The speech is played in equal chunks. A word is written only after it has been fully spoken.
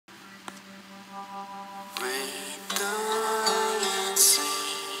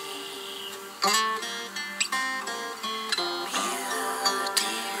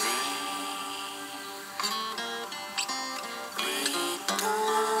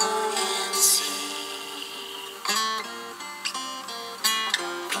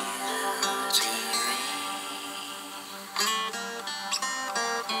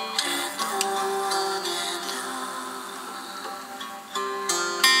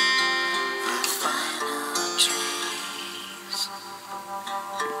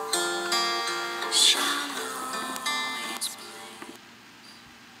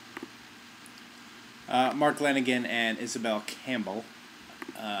Mark Lanigan and Isabel Campbell,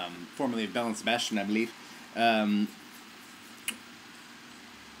 formerly of Bell and Sebastian, I believe,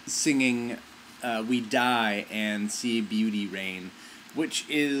 singing We Die and See Beauty Reign, which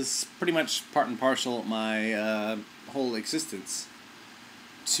is pretty much part and parcel my whole existence.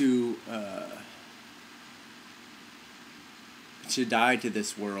 To die to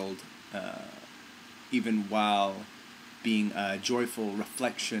this world, even while being a joyful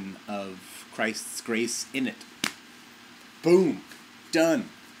reflection of Christ's grace in it. Boom. Done.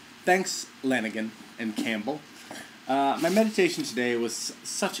 Thanks, Lanigan and Campbell. My meditation today was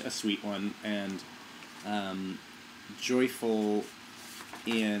such a sweet one, and joyful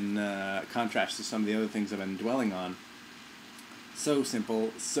in contrast to some of the other things I've been dwelling on. So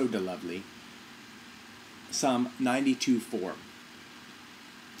simple, so lovely. Psalm 92:4.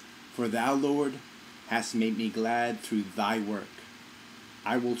 For thou, Lord, hast made me glad through thy work.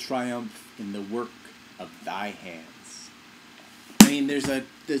 I will triumph in the work of thy hands. I mean, there's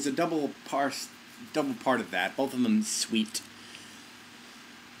a double part of that, both of them sweet.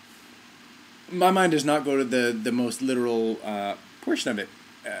 My mind does not go to the most literal portion of it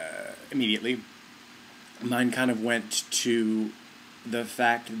immediately. Mine kind of went to the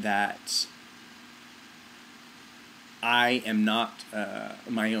fact that I am not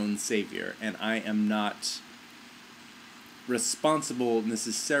my own savior, and I am not responsible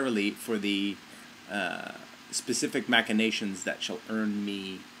necessarily for the specific machinations that shall earn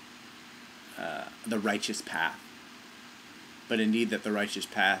me the righteous path, but indeed that the righteous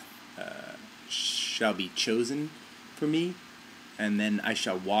path shall be chosen for me, and then I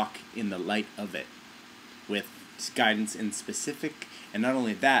shall walk in the light of it with guidance in specific, and not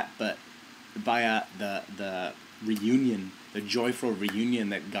only that, but via the reunion, the joyful reunion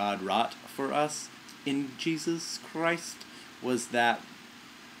that God wrought for us in Jesus Christ, was that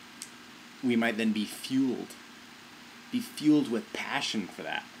we might then be fueled with passion for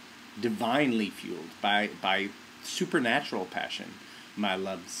that, divinely fueled by supernatural passion, my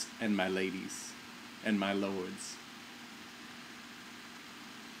loves and my ladies and my lords.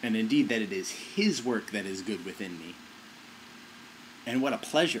 And indeed that it is his work that is good within me. And what a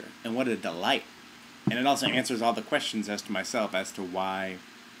pleasure, and what a delight. And it also answers all the questions as to myself, as to why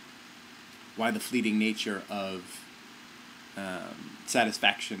the fleeting nature of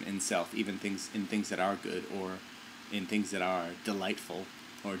satisfaction in self, even in things that are good, or in things that are delightful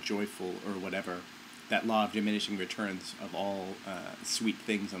or joyful or whatever, that law of diminishing returns of all sweet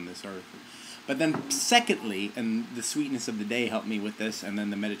things on this earth. But then secondly, and the sweetness of the day helped me with this, and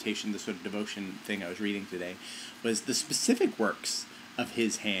then the meditation, the sort of devotion thing I was reading today, was the specific works of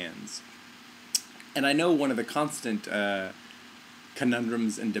his hands. And I know one of the constant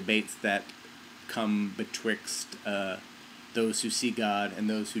conundrums and debates that come betwixt those who see God and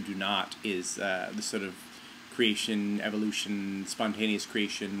those who do not is the sort of creation, evolution, spontaneous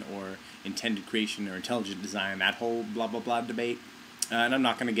creation, or intended creation, or intelligent design, that whole blah blah blah debate. And I'm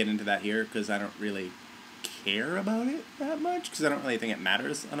not going to get into that here because I don't really care about it that much, because I don't really think it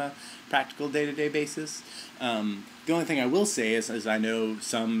matters on a practical day-to-day basis. The only thing I will say is I know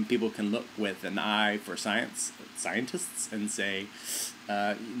some people can look with an eye for scientists, and say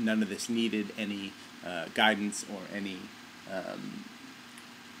none of this needed any guidance or any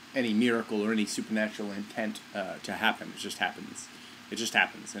miracle or any supernatural intent to happen. It just happens. It just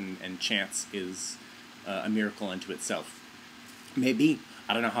happens, and chance is a miracle unto itself. Maybe.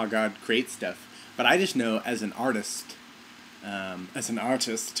 I don't know how God creates stuff, but I just know as an artist,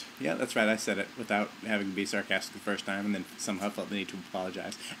 yeah, that's right, I said it without having to be sarcastic the first time, and then somehow felt the need to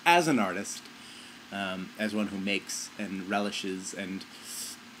apologize. As an artist, as one who makes and relishes and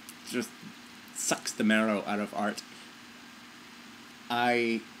just sucks the marrow out of art,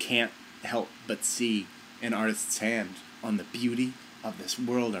 I can't help but see an artist's hand on the beauty of this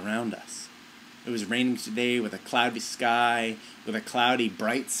world around us. It was raining today with a cloudy sky, with a cloudy,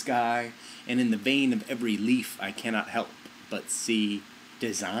 bright sky, and in the vein of every leaf I cannot help but see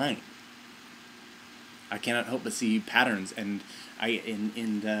design. I cannot help but see patterns, and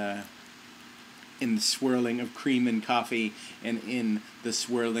in the swirling of cream and coffee, and in the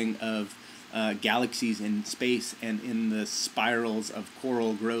swirling of galaxies in space, and in the spirals of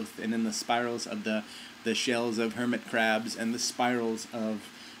coral growth, and in the spirals of the shells of hermit crabs, and the spirals of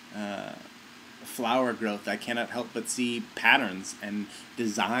flower growth, I cannot help but see patterns and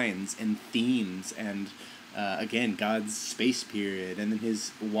designs and themes, and again, God's space period, and then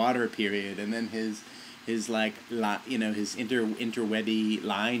his water period, and then his like his interwebby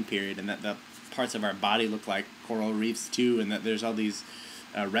line period, and that the parts of our body look like coral reefs too, and that there's all these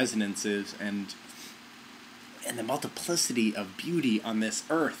resonances and the multiplicity of beauty on this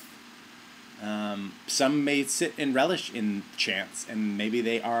earth. Some may sit and relish in chance, and maybe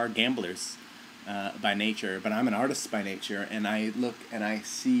they are gamblers by nature, but I'm an artist by nature, and I look and I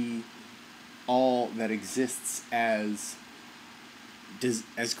see all that exists as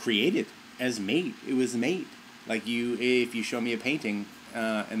created, as made. It was made. Like if you show me a painting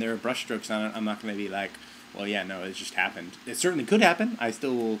and there are brush strokes on it, I'm not going to be like, well, yeah, no, it just happened. It certainly could happen. I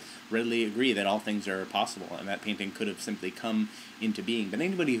still will readily agree that all things are possible, and that painting could have simply come into being. But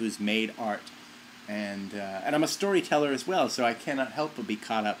anybody who's made art, and I'm a storyteller as well, so I cannot help but be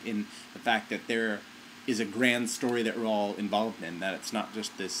caught up in the fact that there is a grand story that we're all involved in, that it's not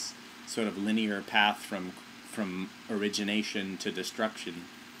just this sort of linear path from origination to destruction.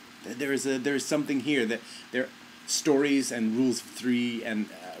 There's something here that there stories and rules of three and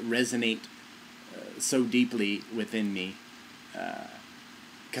resonate so deeply within me,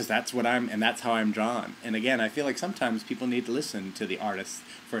 because that's what and that's how I'm drawn. And again, I feel like sometimes people need to listen to the artists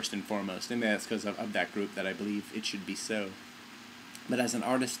first and foremost, and that's because of that group that I believe it should be so. But as an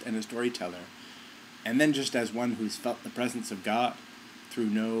artist and a storyteller, and then just as one who's felt the presence of God through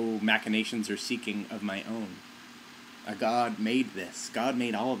no machinations or seeking of my own, a God made this. God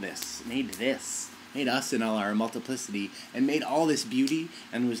made all of this. Made us in all our multiplicity, and made all this beauty,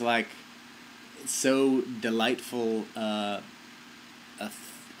 and was like, so delightful, a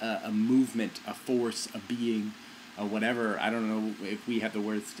movement, a force, a being, a whatever. I don't know if we have the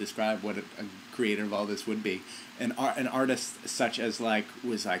words to describe what a creator of all this would be. An artist such as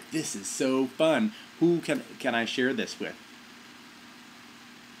was like, this is so fun. Who can I share this with?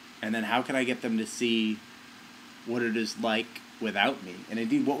 And then how can I get them to see what it is like without me? And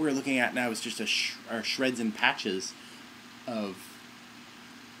indeed, what we're looking at now is just our shreds and patches of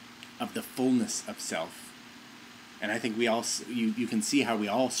the fullness of self. And I think we all, you can see how we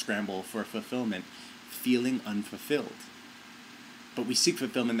all scramble for fulfillment, feeling unfulfilled. But we seek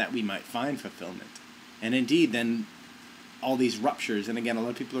fulfillment that we might find fulfillment. And indeed, then all these ruptures, and again, a lot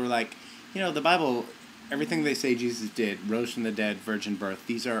of people are like, the Bible, everything they say Jesus did, rose from the dead, virgin birth,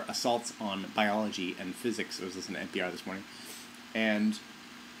 these are assaults on biology and physics. I was listening to NPR this morning. And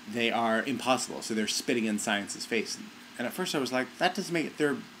they are impossible, so they're spitting in science's face. And at first I was like, that doesn't make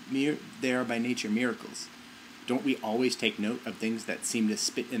it, they are by nature miracles. Don't we always take note of things that seem to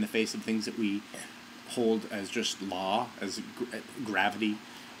spit in the face of things that we hold as just law, as gravity?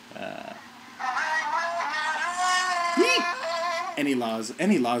 Any laws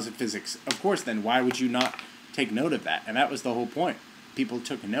of physics. Of course, then, why would you not take note of that? And that was the whole point. People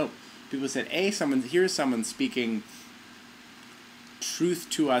took note. People said, here's someone speaking truth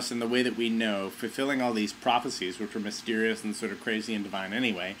to us in the way that we know, fulfilling all these prophecies, which were mysterious and sort of crazy and divine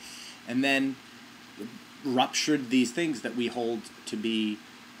anyway, and then ruptured these things that we hold to be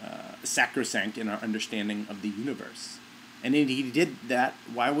sacrosanct in our understanding of the universe. And he did that.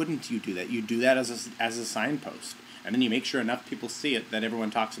 Why wouldn't you do that? You do that as a signpost, and then you make sure enough people see it that everyone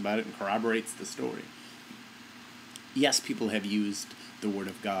talks about it and corroborates the story. Yes, people have used the Word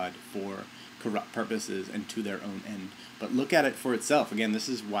of God for corrupt purposes and to their own end. But look at it for itself. Again, this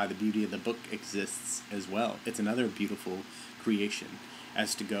is why the beauty of the book exists as well. It's another beautiful creation,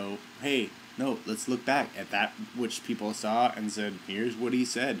 as to go, hey, no, let's look back at that which people saw and said, here's what he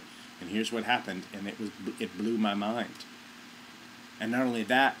said, and here's what happened, and it blew my mind. And not only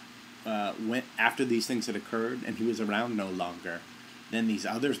that, went after these things had occurred and he was around no longer, then these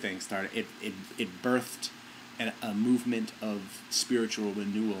other things started. It birthed a movement of spiritual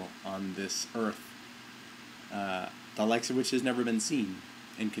renewal on this earth, the likes of which has never been seen,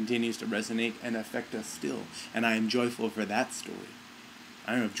 and continues to resonate and affect us still. And I am joyful for that story.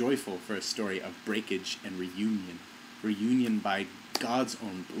 I am joyful for a story of breakage and reunion by God's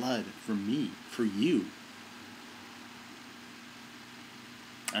own blood, for me, for you.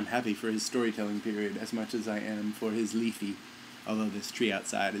 I'm happy for his storytelling period as much as I am for his leafy, although this tree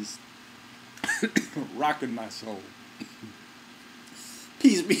outside is rocking my soul.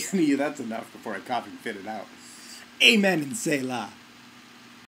 Peace be unto you. That's enough before I cough and fit it out. Amen and Selah.